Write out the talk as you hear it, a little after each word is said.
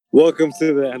Welcome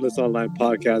to the Endless Online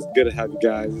Podcast. Good to have you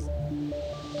guys.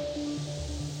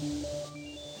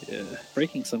 Yeah,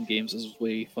 breaking some games is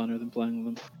way funner than playing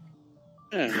them.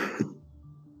 Yeah.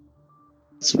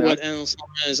 That's what Endless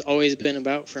Online has always been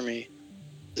about for me.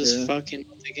 Just fucking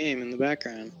with the game in the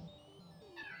background.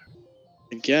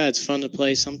 Like, yeah, it's fun to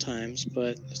play sometimes,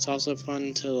 but it's also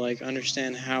fun to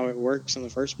understand how it works in the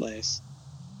first place.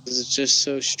 Because it's just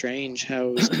so strange how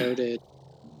it was coded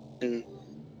and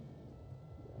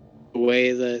the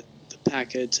way that the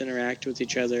packets interact with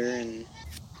each other, and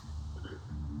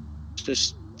it's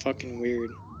just fucking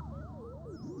weird.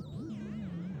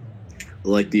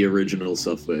 Like the original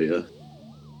software, yeah.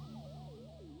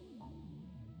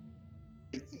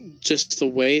 Just the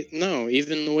way,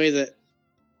 even the way that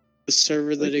the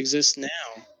server that exists now.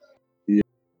 Yeah.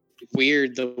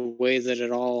 Weird the way that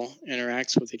it all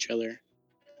interacts with each other.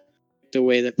 The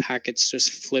way that packets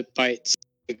just flip bytes.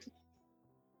 You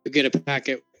get a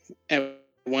packet at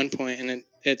one point and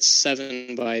it's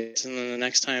 7 bytes, and then the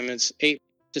next time it's 8.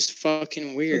 Just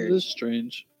fucking weird. It is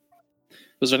strange.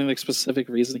 Was there any specific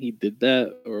reason he did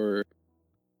that, or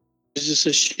It's just a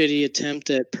shitty attempt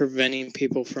at preventing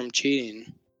people from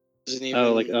cheating. he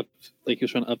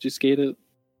was trying to obfuscate it?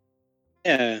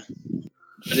 Yeah.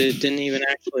 But it didn't even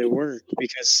actually work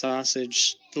because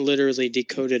Sausage literally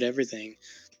decoded everything.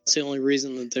 That's the only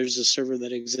reason that there's a server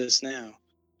that exists now.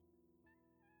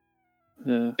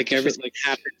 Yeah. Everything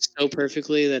happened so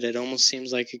perfectly that it almost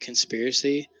seems like a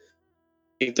conspiracy.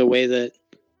 The way that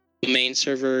the main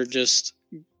server just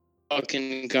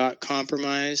fucking got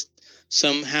compromised.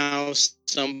 Somehow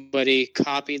somebody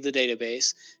copied the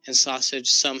database and Sausage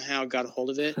somehow got a hold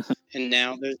of it. And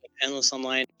now there's an Endless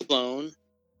Online clone.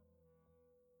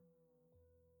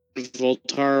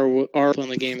 Voltar are on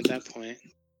the game at that point.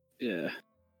 Yeah.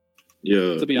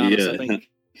 Yeah. To be honest, I think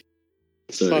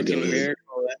fucking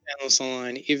miracle that Endless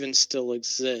Online even still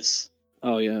exists.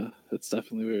 Oh yeah, that's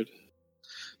definitely weird.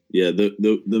 Yeah,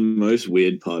 the most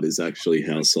weird part is actually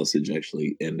how Sausage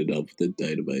actually ended up with the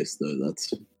database, though.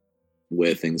 That's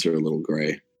where things are a little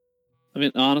grey. I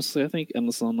mean, honestly, I think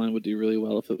Endless Online would do really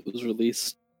well if it was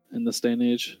released in this day and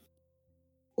age.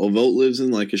 Well, Volt lives in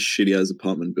like a shitty-ass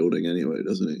apartment building anyway,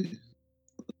 doesn't he?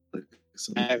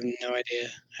 I have no idea.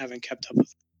 I haven't kept up with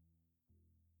it.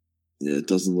 Yeah, it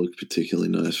doesn't look particularly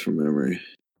nice from memory.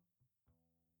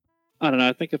 I don't know.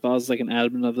 I think if I was like an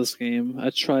admin of this game,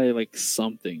 I'd try like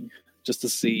something just to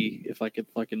see if I could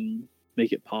fucking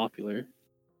make it popular.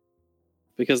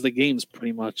 Because the game's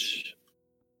pretty much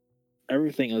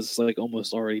everything is like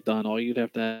almost already done. All you'd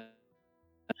have to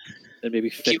and maybe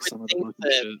fix some of the fucking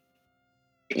shit.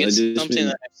 It's something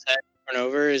that I've said over and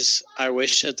over is I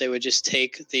wish that they would just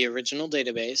take the original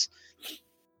database,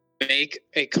 make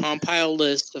a compiled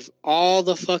list of all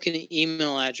the fucking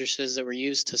email addresses that were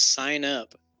used to sign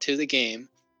up to the game,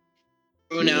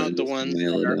 prune out the ones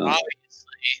that are obviously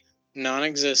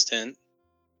non-existent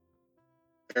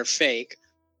or fake,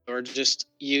 or just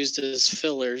used as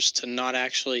fillers to not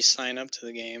actually sign up to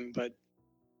the game, but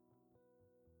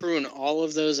prune all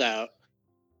of those out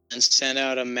and send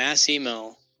out a mass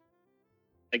email,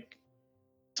 like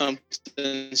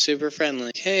something super friendly.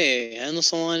 Like, hey,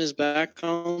 Endless Online is back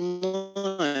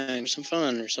online. Some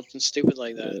fun or something stupid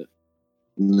like that.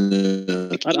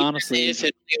 I'd honestly, if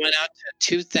it went out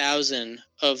to 2,000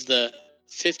 of the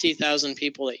 50,000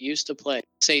 people that used to play,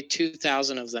 say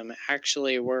 2,000 of them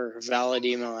actually were valid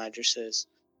email addresses,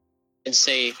 and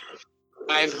say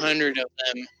 500 of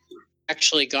them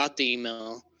actually got the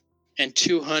email, and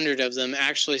 200 of them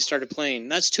actually started playing.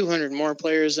 That's 200 more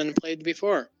players than played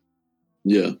before.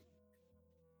 Yeah.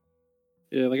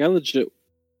 Yeah, like I legit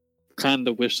kind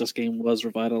of wish this game was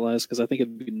revitalized because I think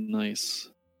it'd be nice.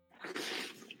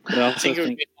 But I think it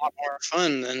would be a lot more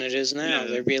fun than it is now. Yeah.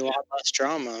 There'd be a lot less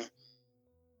drama.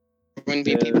 There wouldn't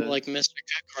be people like Mr.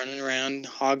 Cook running around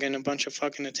hogging a bunch of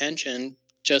fucking attention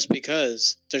just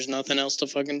because there's nothing else to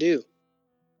fucking do.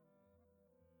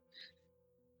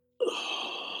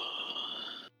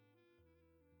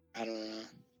 I don't know.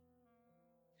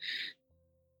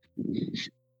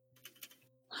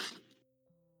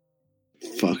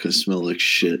 Fuck, I smell like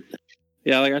shit.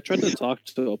 Yeah, like I tried to talk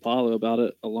to Apollo about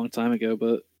it a long time ago,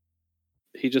 but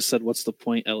he just said, "What's the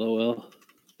point?" LOL.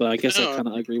 But I guess I kind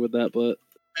of agree with that. But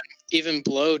even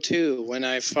Blow too. When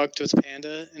I fucked with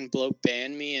Panda and Blow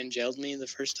banned me and jailed me the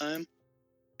first time,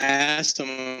 I asked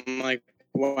him, I'm like,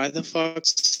 "Why the fuck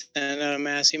send out a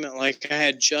mass email?" Like I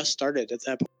had just started at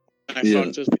that point. When I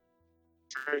fucked with people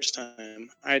the first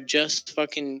time. I just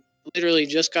fucking literally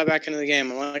just got back into the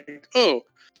game. I'm like, "Oh,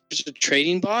 there's a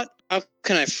trading bot? How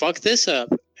can I fuck this up?"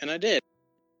 And I did.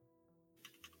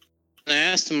 And I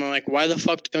asked him, I'm like, why the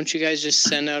fuck don't you guys just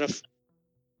send out a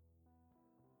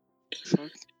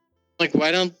like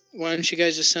why don't you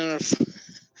guys just send out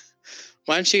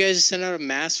why don't you guys send out a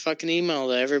mass fucking email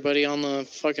to everybody on the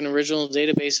fucking original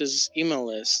database's email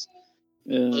list?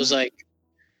 Yeah. I was like,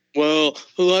 well,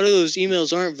 a lot of those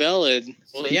emails aren't valid.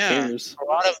 Well, Who yeah, cares? a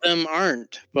lot of them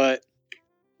aren't. But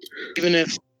even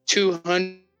if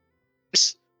 200,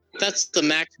 that's the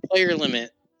max player limit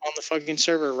on the fucking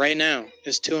server right now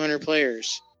is 200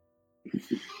 players.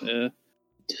 Yeah.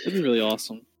 It'd be really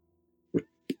awesome.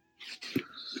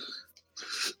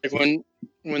 Like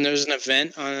when there's an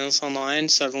event on Endless Online,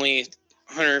 suddenly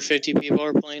 150 people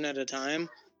are playing at a time.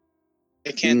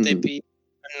 Why can't they be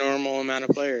a normal amount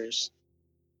of players?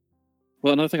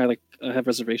 Well, another thing I have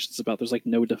reservations about, there's like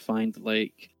no defined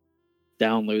like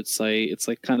download site. It's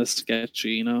like kind of sketchy,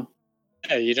 you know?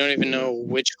 Yeah, you don't even know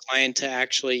which client to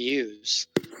actually use.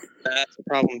 That's the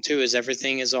problem too, is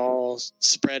everything is all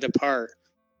spread apart.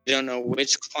 You don't know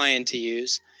which client to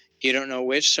use. You don't know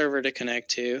which server to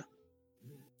connect to.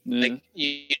 Yeah. Like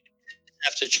you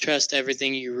have to trust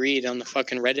everything you read on the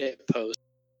fucking Reddit post.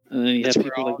 And then you That's have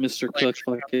where people like all Mr. like-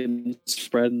 Cook fucking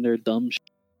spreading their dumb shit.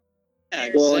 Yeah,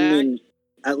 Well, I exactly. mean,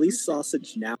 at least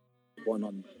Sausage now one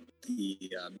on the.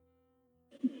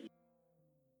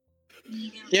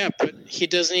 Yeah, but he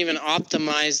doesn't even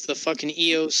optimize the fucking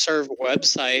EOServe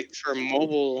website for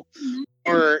mobile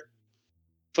or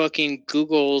fucking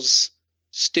Google's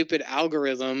stupid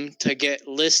algorithm to get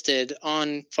listed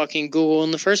on fucking Google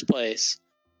in the first place.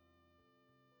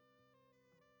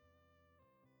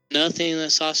 Nothing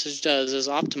that Sausage does is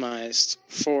optimized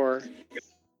for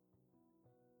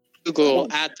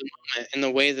Google at the moment in the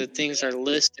way that things are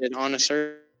listed on a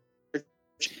search.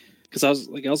 Because I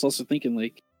was also thinking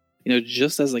like, you know,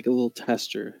 just as like a little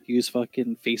tester, use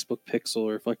fucking Facebook Pixel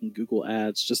or fucking Google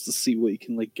Ads just to see what you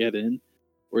can like get in,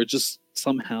 or just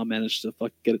somehow manage to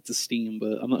fuck get it to Steam.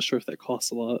 But I'm not sure if that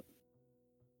costs a lot.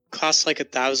 Costs like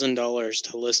 $1,000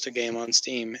 to list a game on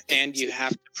Steam, and you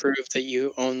have to prove that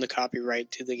you own the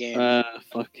copyright to the game.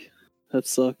 Fuck, that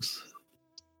sucks.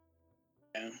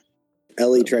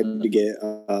 Ellie tried to get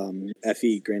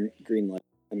FE greenlight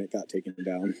and it got taken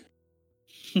down.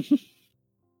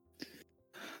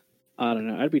 I don't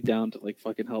know. I'd be down to like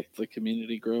fucking help the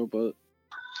community grow, but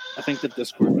I think the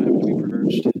Discord would have to be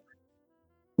purged.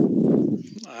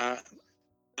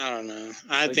 I don't know.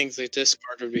 I Like- think the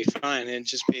Discord would be fine. It'd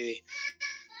just be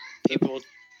people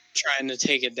trying to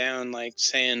take it down, like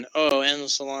saying, "Oh,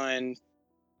 Endless Line,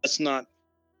 that's not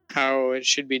how it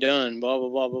should be done." Blah blah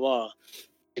blah blah blah.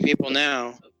 People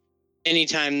now,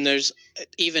 anytime there's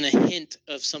even a hint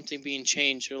of something being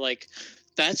changed, they're like,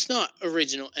 "That's not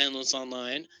original Endless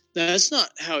Online. That's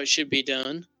not how it should be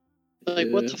done." Like,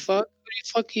 what Yeah. the fuck? Who the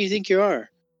fuck do you think you are?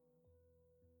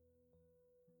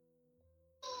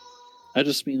 I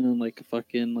just mean in like a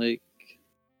fucking like,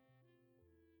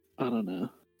 I don't know.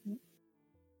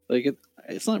 Like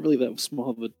it's not really that small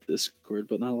of a Discord,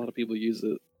 but not a lot of people use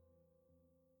it.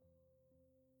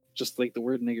 Just like the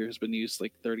word nigger has been used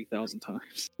like 30,000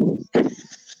 times.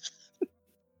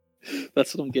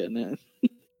 That's what I'm getting at.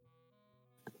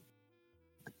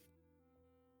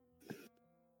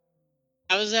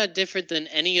 How is that different than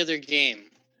any other game?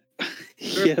 You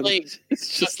Yeah, ever play but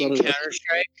it's just fucking not a, Counter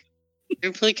Strike? You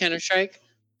ever play Counter Strike?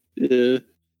 yeah,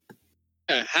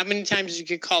 How many times did you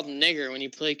get called nigger when you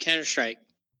play Counter Strike?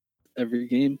 every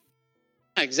game.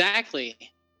 Exactly.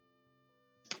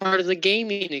 Part of the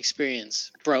gaming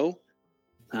experience, bro.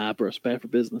 Bro, it's bad for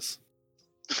business.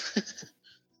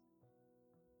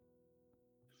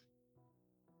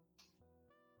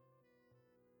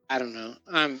 I don't know.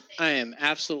 I am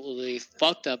absolutely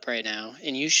fucked up right now,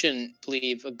 and you shouldn't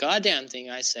believe a goddamn thing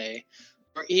I say,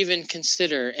 or even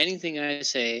consider anything I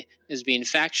say as being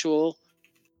factual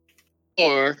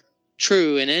or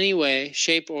true in any way,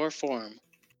 shape, or form.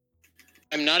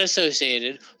 I'm not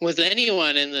associated with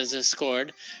anyone in the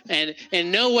Discord, and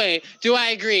in no way do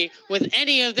I agree with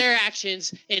any of their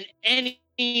actions in any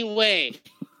way.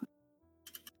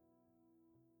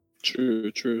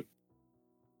 True, true.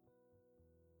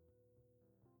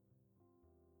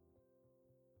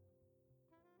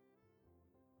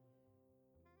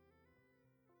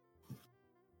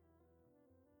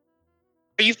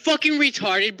 Are you fucking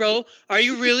retarded, bro? Are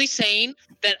you really saying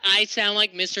that I sound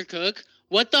like Mr. Cook?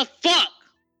 What the fuck?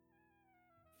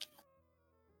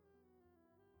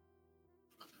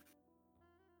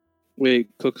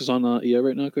 Wait, Cook is on EA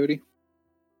right now, Cody?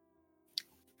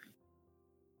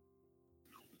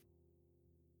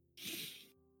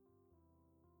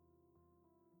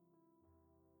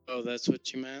 Oh, that's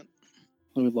what you meant?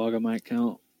 Let me log on my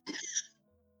account.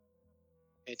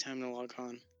 Okay, time to log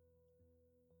on.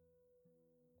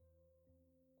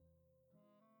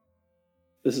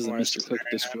 This is a Wife's Mr. Cook staring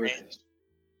at Discord. me.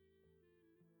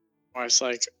 Wife's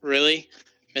like, really?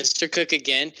 Mr. Cook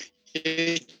again?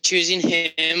 You're choosing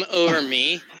him over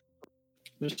me?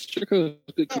 Mr. Cook.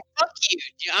 Oh, fuck you.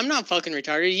 Dude, I'm not fucking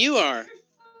retarded. You are.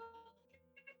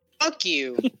 Fuck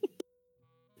you.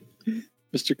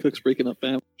 Mr. Cook's breaking up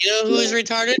family. You know who is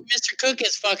retarded? Mr. Cook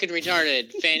is fucking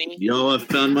retarded, Fanny. Yo, I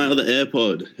found my other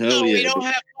AirPod. Hell No, yeah. we don't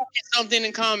have fucking something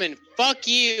in common. Fuck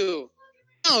you.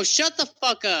 No, shut the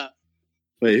fuck up.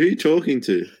 Wait, who are you talking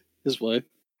to? His wife.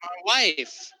 My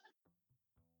wife.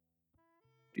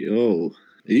 Yo,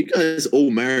 are you guys all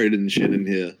married and shit in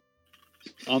here?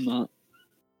 I'm not.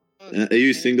 Are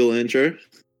you single, Andrew?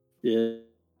 Yeah.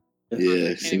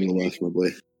 Yeah, single life, my boy.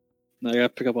 Now I gotta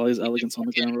pick up all these elegance on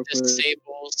the ground real quick.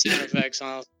 Disable sound effects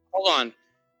on. Hold on.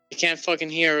 You can't fucking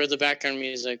hear the background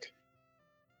music.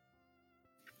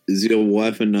 Is your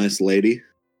wife a nice lady?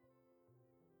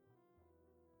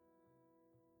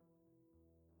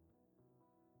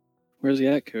 Where's he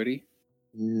at, Cody?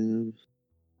 Yeah.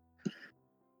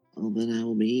 Oh, then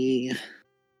I'll be.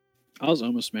 I was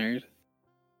almost married.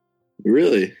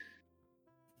 Really?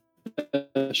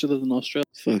 She lived in Australia.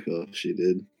 Fuck off, she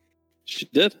did. She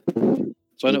did.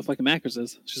 So I know what fucking Macros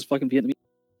is. She's fucking Vietnamese.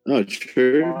 Oh,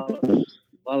 true.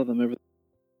 A lot of them over.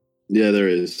 Yeah, there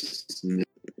is.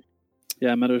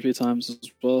 Yeah, I met her a few times as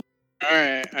well.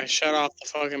 Alright, I shut off the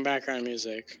fucking background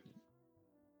music.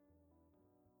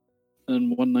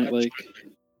 And one night, like,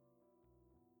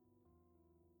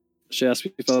 she asked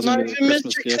me if I was It's not gonna get a even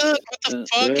Christmas Mr. gift. Cook. What the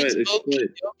fuck? Right, It's it's Okie right.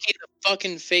 Dokie, the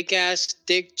fucking fake ass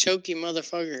dick chokey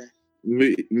motherfucker.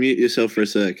 Mute yourself for a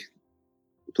sec,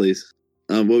 please.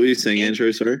 What were you saying,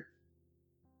 Andrew? Sorry.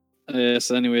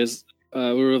 So anyways,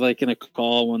 we were like in a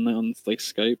call one night on like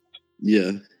Skype,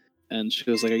 Yeah. and she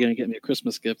was like, "Are you gonna get me a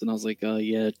Christmas gift?" And I was like,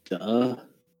 "Yeah, duh."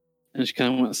 And she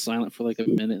kind of went silent for like a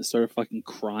minute and started fucking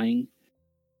crying.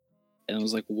 And I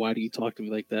was like, "Why do you talk to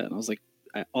me like that?" And I was like,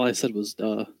 "All I said was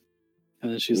duh."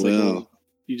 And then she's like, Wow. "Well,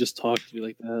 you just talked to me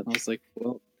like that." And I was like,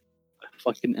 "Well, I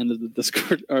fucking ended the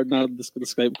Discord or not the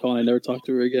Skype call. And I never talked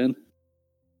to her again."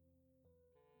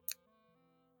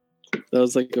 That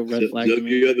was like a red flag to Have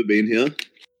me. you ever been here?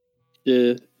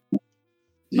 Yeah, Do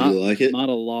Not- you like it? not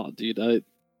a lot, dude.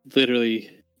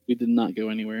 We did not go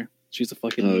anywhere. She's a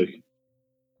fucking. Oh.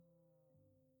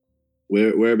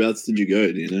 Whereabouts did you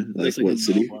go? Do you know? Like it's what in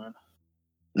city? Melbourne.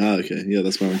 Oh, okay. Yeah,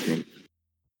 that's where I'm from.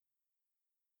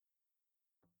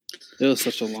 It was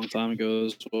such a long time ago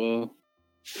as well.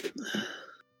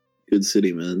 Good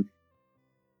city, man.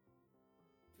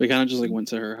 We kind of just like went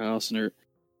to her house, and her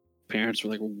parents were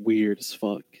like weird as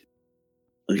fuck.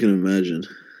 I can imagine.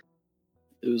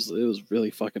 It was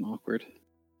really fucking awkward.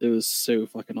 It was so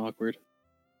fucking awkward.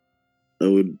 I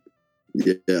would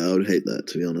hate that,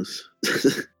 to be honest.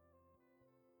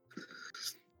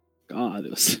 God,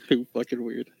 it was so fucking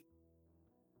weird.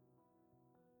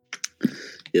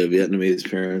 Yeah, Vietnamese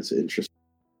parents, interesting.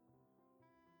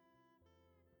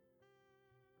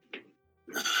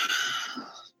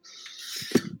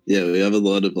 Yeah, we have a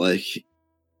lot of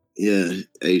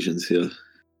Asians here.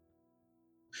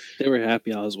 They were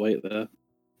happy I was white though.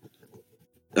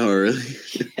 Oh, really?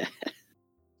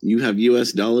 You have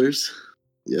US dollars?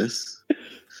 Yes.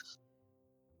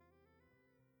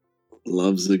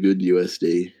 Loves a good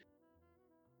USD.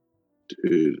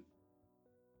 Dude.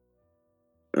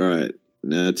 Alright,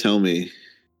 now tell me.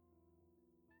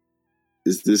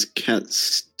 Is this Cat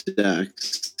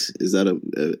Stacks? Is that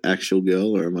an actual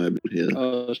girl or am I here?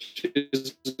 Oh,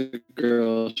 she's a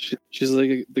girl. She's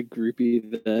like the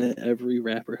groupie that every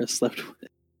rapper has slept with.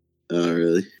 Oh,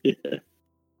 really? Yeah.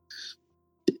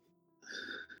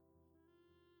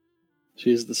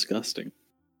 She's disgusting.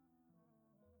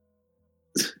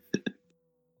 This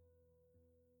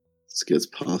gets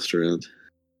passed around.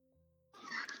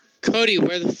 Cody,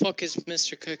 where the fuck is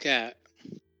Mr. Cook at?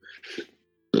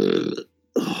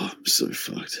 I'm so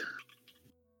fucked.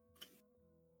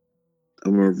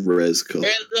 I'm a res cop.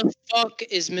 Where the fuck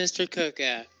is Mr. Cook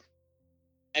at?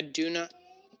 I do not.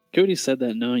 Cody said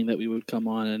that knowing that we would come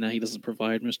on, and now he doesn't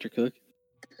provide Mr. Cook.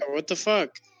 What the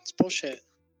fuck? It's bullshit.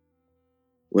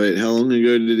 Wait, how long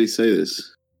ago did he say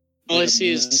this? All I Like a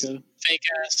see minute is ago. fake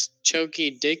ass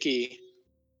chokey dicky.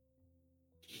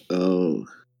 Oh,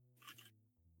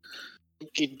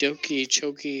 Okie dokie,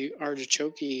 chokey,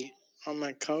 artichokey on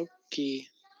my cokey.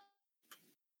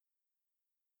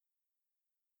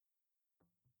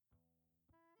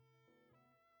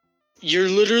 You're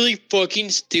literally fucking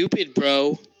stupid,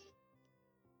 bro.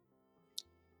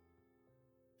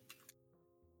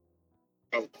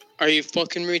 Are you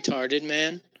fucking retarded,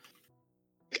 man?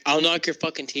 I'll knock your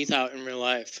fucking teeth out in real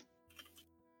life.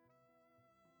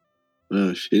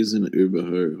 Oh, she's an Uber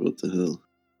hoe. What the hell?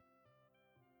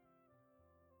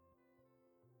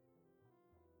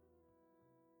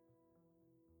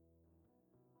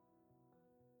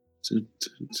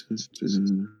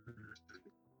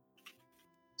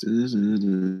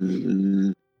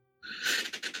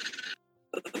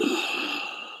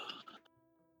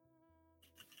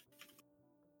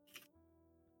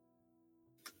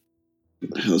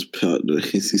 How's Pat doing?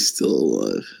 Is he still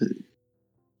alive?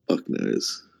 Fuck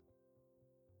knows.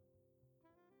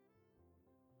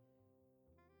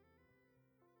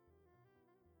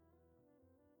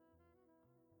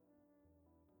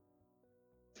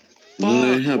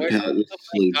 No, how Where Pat the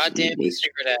sleeps. goddamn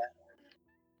cigarette at?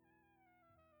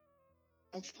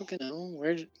 I don't fucking know.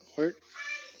 Where?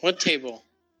 What table?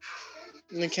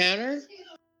 In the counter?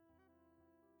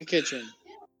 The kitchen.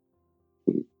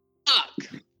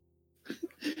 Fuck!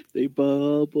 They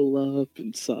bubble up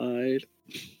inside.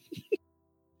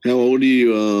 How old do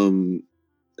you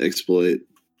exploit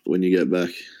when you get back?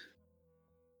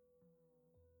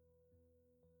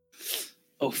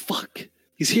 Oh fuck!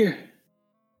 He's here.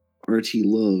 RT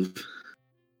Love.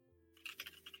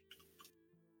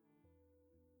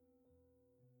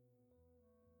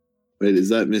 Wait, is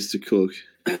that Mr. Cook?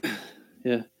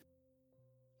 Yeah.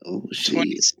 Oh shit.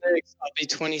 26. I'll be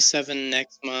 27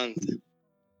 next month.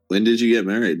 When did you get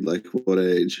married? Like what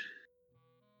age?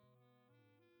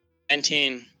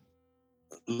 19.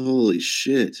 Holy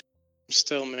shit. I'm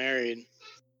still married.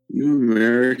 You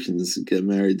Americans get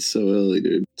married so early,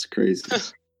 dude. It's crazy.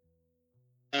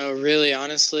 Oh, really?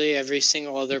 Honestly, every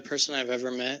single other person I've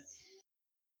ever met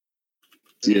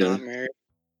is Yeah. not married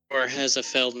or has a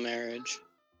failed marriage.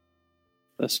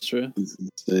 That's true. It's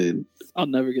insane. I'll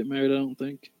never get married, I don't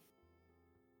think.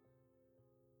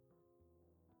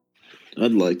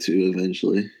 I'd like to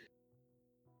eventually.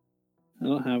 I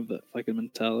don't have that fucking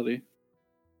mentality.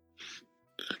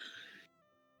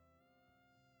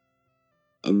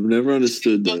 I've never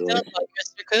understood that. Fucked Like, up like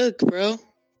Mr. Cook, bro. You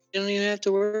don't even have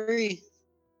to worry.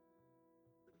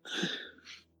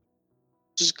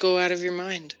 Just go out of your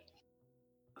mind.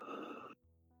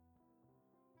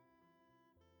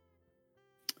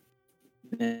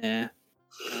 Nah.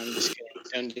 I'm just kidding.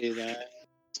 Don't do that.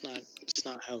 It's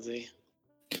not healthy.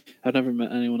 I've never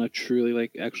met anyone I truly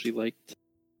actually liked.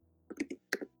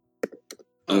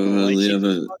 I've only he's ever.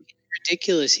 fucking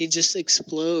ridiculous. He just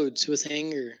explodes with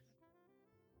anger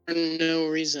for no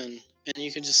reason, and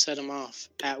you can just set him off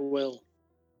at will.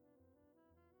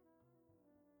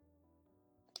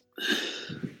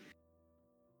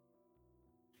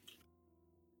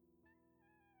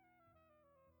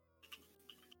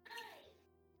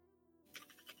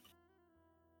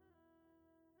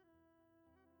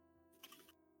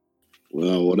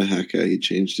 Wow, what a hacker. He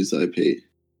changed his IP.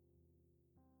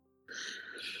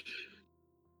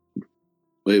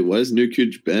 Wait, why is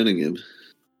Nukuj banning him?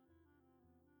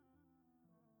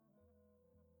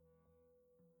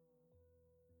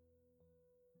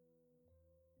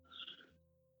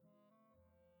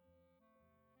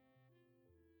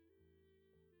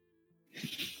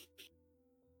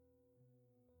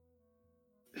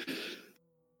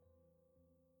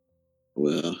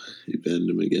 Wow, he banned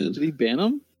him again. Did he ban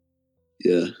him?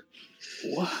 Yeah,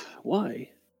 Why?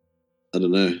 I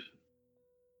don't know.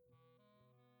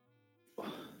 What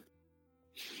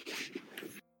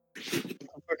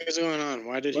the fuck is going on?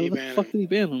 Why did Why he the ban fuck him? did he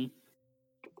ban him?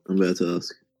 I'm about to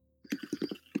ask.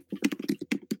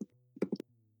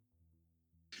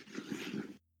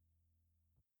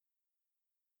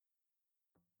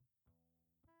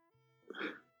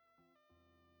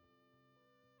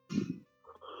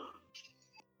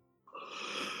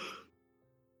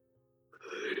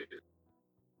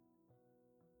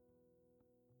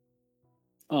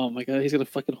 Oh my god, he's gonna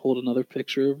fucking hold another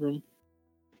picture of him.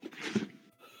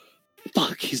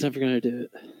 Fuck, he's never gonna do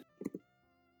it.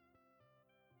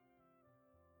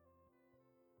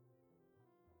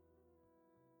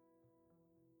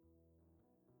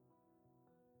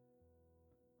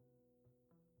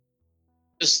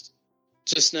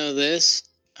 Just know this.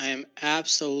 I am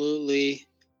absolutely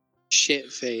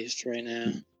shit-faced right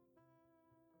now.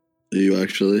 Are you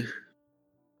actually?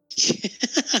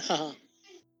 Yeah.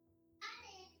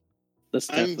 That's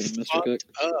I'm definitely Mr. Cook.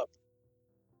 fucked up.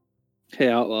 Hey,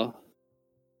 Outlaw.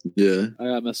 Yeah, I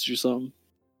gotta message you something.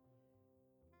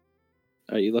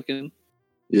 Are you looking?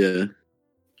 yeah.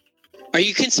 Are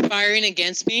you conspiring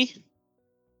against me?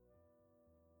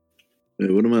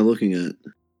 Wait, what am I looking at?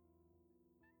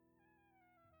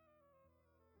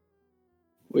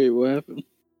 Wait, what happened?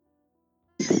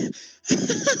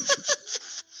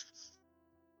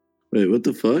 Wait, what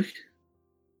the fuck?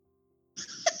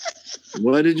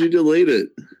 Why did you delete it?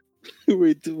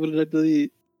 Wait, what did I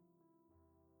delete?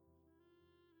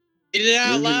 Read it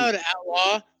out loud,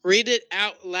 outlaw. Read it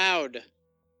out loud.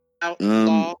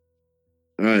 Outlaw. All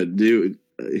right, dude.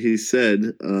 He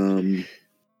said, Making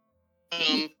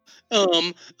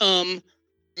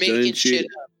Don't shit you-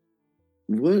 up.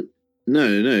 what? No.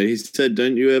 He said,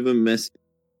 don't you ever mess.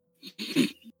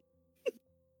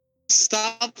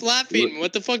 Stop laughing.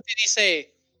 What the fuck did he say?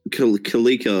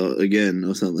 Kalika again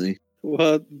or something.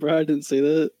 What? Bro, I didn't say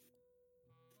that.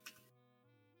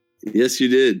 Yes, you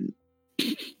did.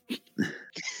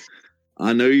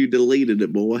 I know you deleted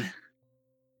it, boy.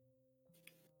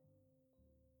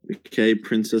 Okay,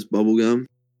 Princess Bubblegum.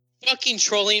 Fucking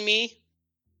trolling me?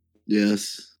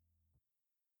 Yes.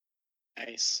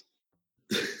 Nice.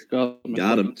 God, my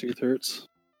Got him. fucking tooth hurts.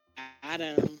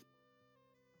 Adam.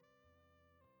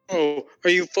 Oh, are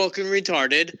you fucking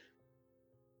retarded?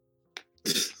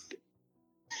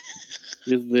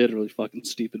 You're literally fucking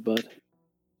stupid, bud.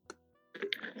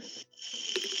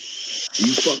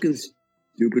 You fucking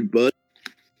stupid butt.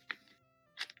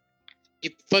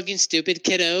 You fucking stupid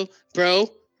kiddo, bro.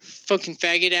 Fucking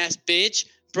faggot ass bitch,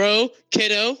 bro,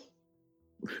 kiddo.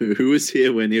 Who was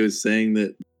here when he was saying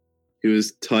that he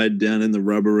was tied down in the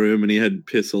rubber room and he had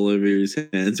piss all over his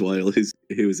hands while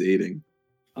he was eating?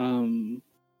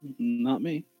 Not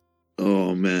me.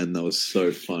 Oh man, that was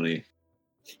so funny.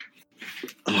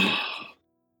 Oh,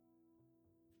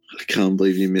 I can't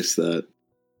believe you missed that.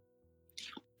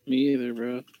 Me either,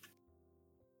 bro.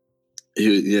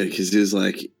 Yeah, because he was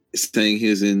like saying he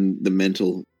was in the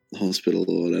mental hospital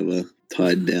or whatever,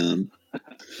 tied down.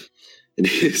 And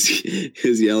he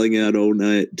was yelling out all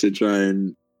night to try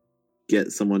and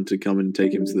get someone to come and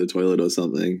take him to the toilet or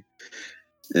something.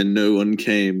 And no one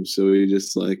came, so he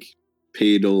just like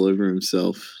peed all over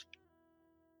himself.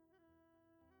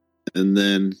 And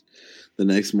then the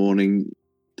next morning,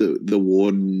 the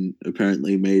warden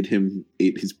apparently made him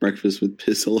eat his breakfast with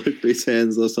piss all over his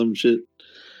hands or some shit.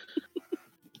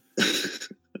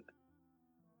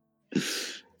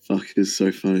 Fuck, it's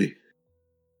so funny.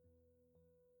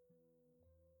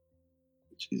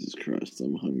 Jesus Christ,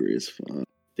 I'm hungry as fuck.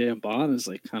 Damn, Bond is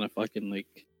like kind of fucking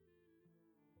like.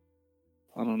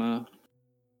 I don't know.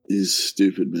 He's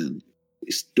stupid, man.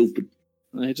 He's stupid.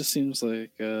 It just seems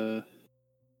like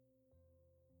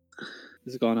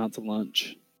he's gone out to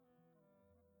lunch.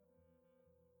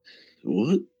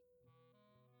 What? You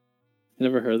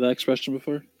never heard that expression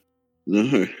before?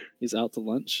 No. He's out to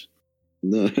lunch.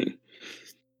 No.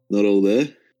 Not all there?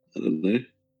 I don't know.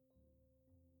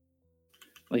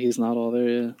 Like he's not all there.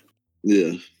 Yeah.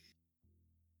 Yeah.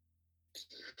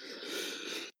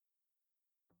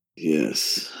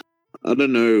 Yes. I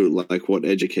don't know, like, what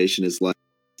education is like,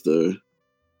 though.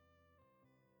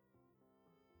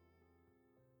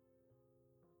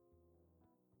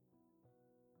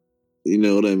 You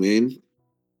know what I mean?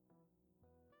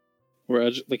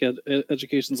 Where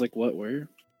education's like what? Where?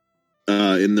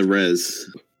 In the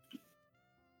res.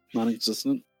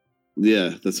 Non-existent.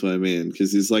 Yeah, that's what I mean.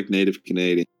 Because he's like native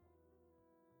Canadian.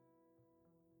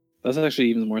 That's actually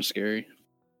even more scary.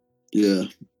 Yeah.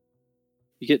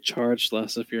 You get charged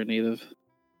less if you're a native.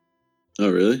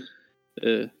 Oh, really?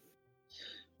 Yeah.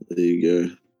 There you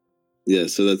go. Yeah,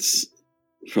 so that's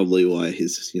probably why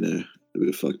he's, a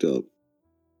bit fucked up.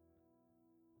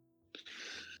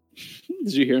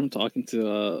 Did you hear him talking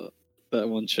to that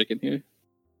one chicken here?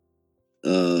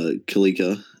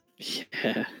 Kalika.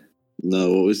 Yeah.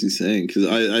 No, what was he saying? Because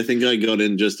I think I got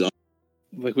in just...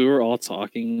 Like, we were all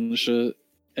talking and shit,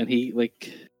 and he,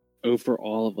 like, over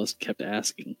all of us kept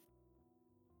asking,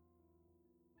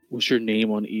 what's your name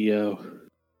on EO?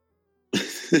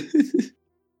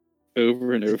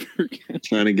 Over and over again.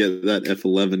 Trying to get that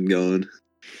F11 going.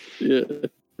 Yeah.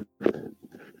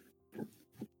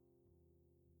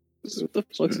 What the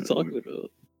fuck's he talking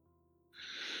about?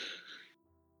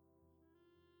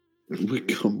 We're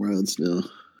comrades now.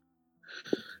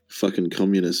 Fucking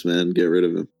communist, man. Get rid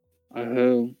of him. I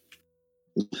hope.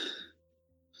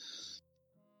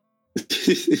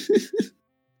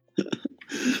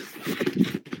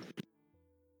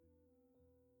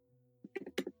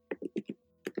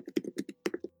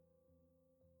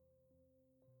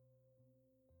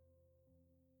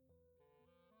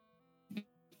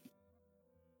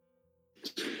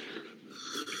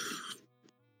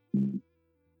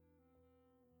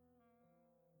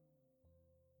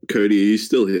 Cody, are you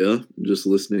still here? Just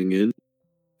listening in?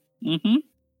 Mm-hmm.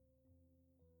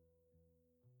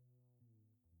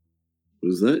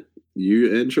 Was that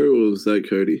you, Andrew, or was that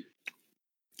Cody?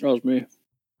 That was me.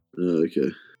 Oh,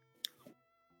 okay.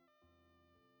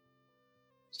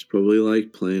 He's probably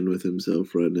like playing with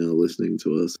himself right now, listening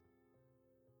to us.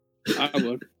 I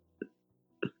would.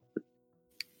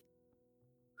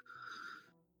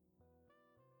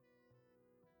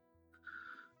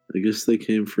 I guess they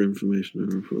came for information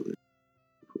and report.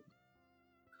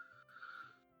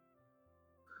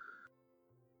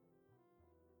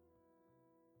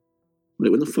 Wait,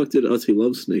 when the fuck did RT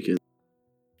Love sneak in?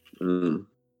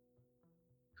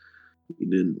 He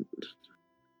didn't.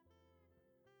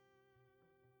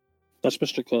 That's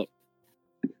Mr. Club.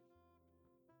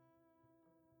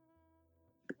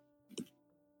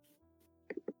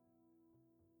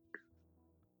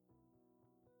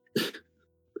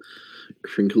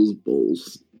 Crinkles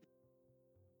balls.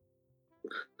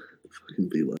 Fucking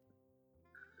be like.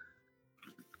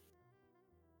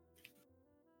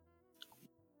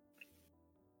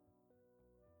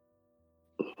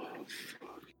 Oh,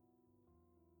 fuck.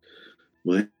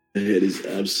 My head is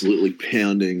absolutely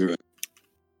pounding right.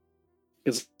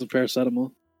 It's the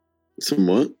paracetamol.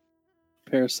 Somewhat?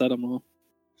 Paracetamol.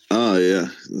 Oh, yeah.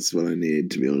 That's what I need,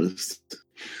 to be honest.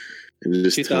 And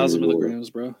just 2,000 milligrams,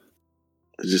 bro.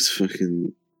 I just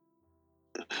fucking...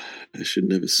 I should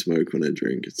never smoke when I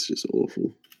drink. It's just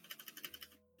awful.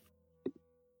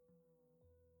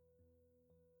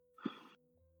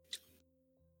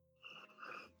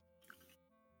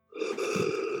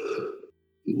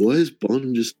 Why is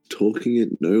Bond just talking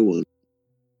at no one?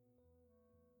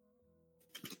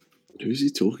 Who's he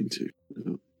talking to?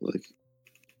 Like,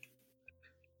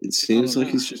 it seems like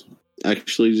he's just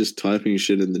actually just typing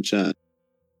shit in the chat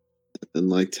and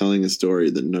like telling a story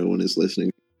that no one is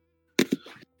listening.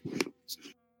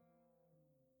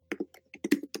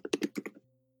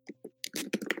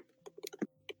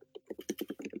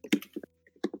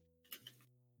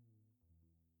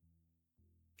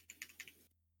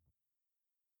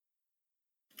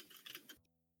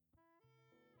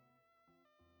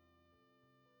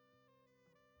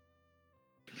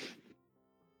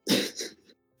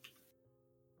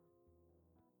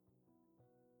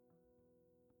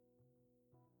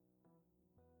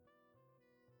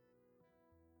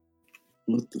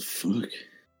 What the fuck?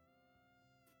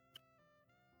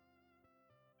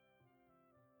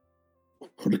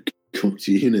 What a cooked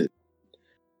unit.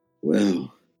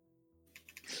 Wow.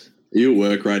 Are you at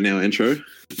work right now, intro?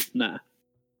 Nah.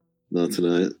 Not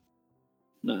tonight.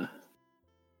 Nah.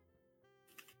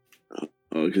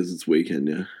 Oh, because it's weekend,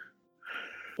 yeah.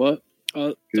 What?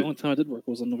 The only time I did work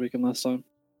was on the weekend last time.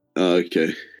 Oh,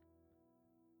 okay.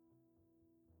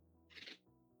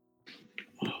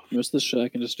 Most of the shit I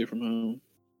can just do from home.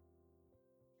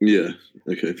 Yeah.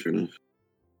 Okay, fair enough.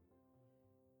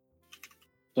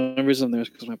 The only reason I'm there is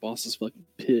because my boss is fucking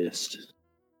pissed.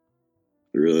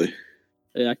 Really?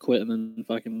 Yeah, I quit and then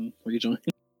fucking rejoined.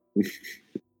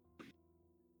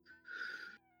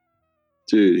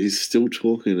 Dude, he's still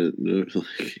talking at no,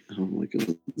 like, oh my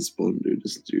god, this Bond dude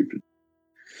is stupid.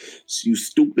 You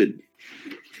stupid.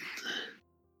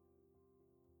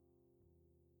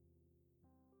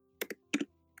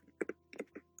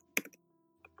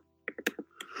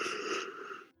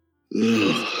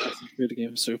 Assassin's Creed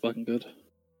game is so fucking good.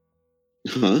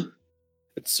 Huh?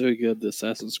 It's so good, the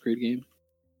Assassin's Creed game.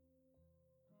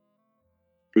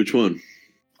 Which one?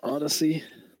 Odyssey.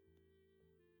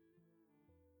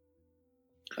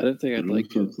 I didn't think I I'd don't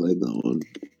like know if it. I played that one.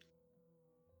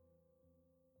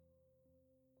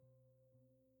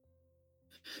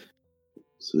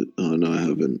 So, oh no, I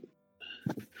haven't.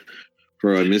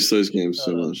 Bro, I miss those games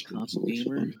so much. Console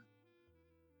gamer.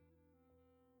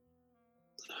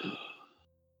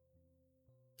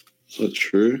 Is that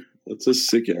true? That's a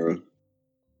sick era.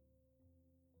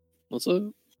 What's up?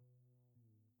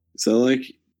 Is that like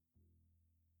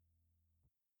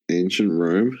ancient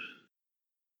Rome?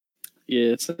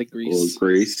 Yeah, it's like Greece. Or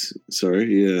Greece? Sorry,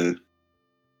 yeah.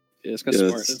 Yeah, it's got Yeah,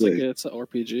 smart. it's It's sick. like it's an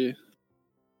RPG.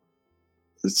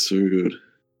 That's so good.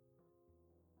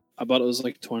 I bought it was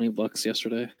like $20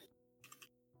 yesterday.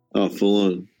 Oh, full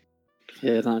on.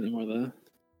 Yeah, not anymore though.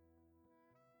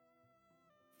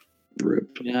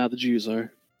 Rip. Yeah, the Jews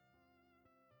are.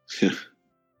 Yeah.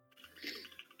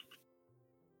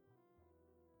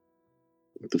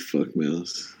 What the fuck,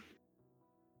 Mouse?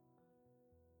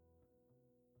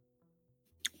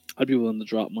 I'd be willing to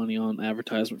drop money on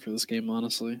advertisement for this game,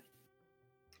 honestly.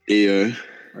 EO.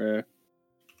 Or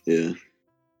Yeah.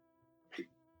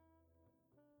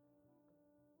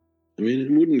 I mean,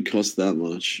 it wouldn't cost that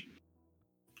much.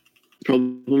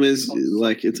 Problem is,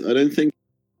 like, it's. I don't think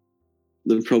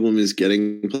the problem is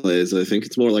getting players. I think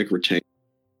it's more like retaining.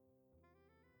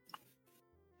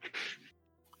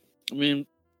 I mean,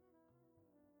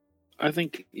 I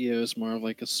think EO is more of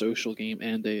like a social game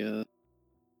and a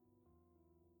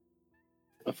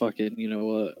fucking, you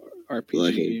know, RPG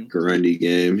Like a game. grindy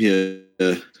game.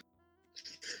 Yeah.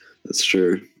 That's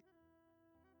true.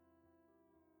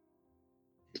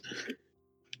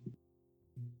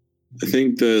 I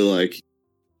think though, like,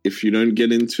 if you don't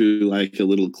get into like a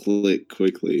little clique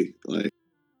quickly, like,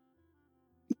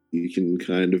 you can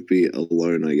kind of be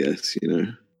alone, I guess, you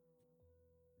know.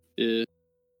 Yeah.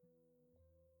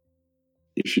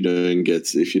 If you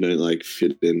don't like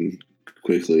fit in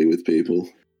quickly with people.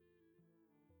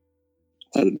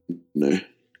 I don't know.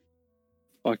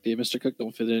 Fuck, dude, Mr. Cook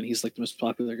don't fit in. He's like the most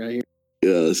popular guy here.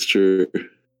 Yeah, that's true.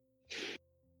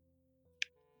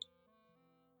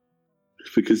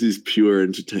 Because he's pure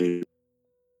entertainment.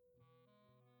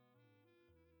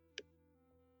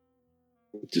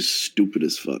 Just stupid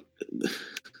as fuck.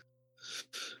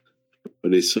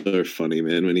 But he's so funny,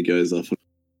 man, when he goes off.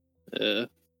 Yeah.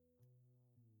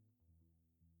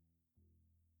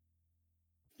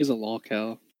 He's a law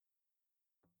cow.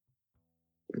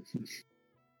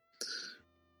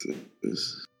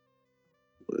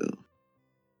 Well.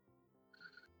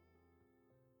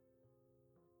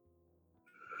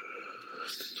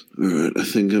 Alright, I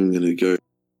think I'm gonna go.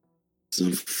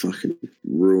 I'm fucking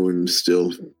ruined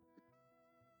still.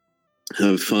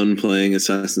 Have fun playing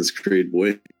Assassin's Creed,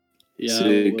 boy. Yeah.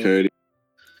 See you, well, Cody.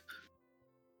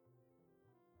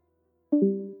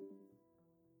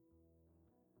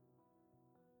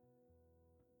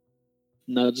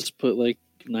 no, just put like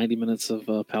 90 minutes of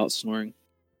pout snoring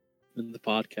in the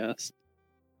podcast.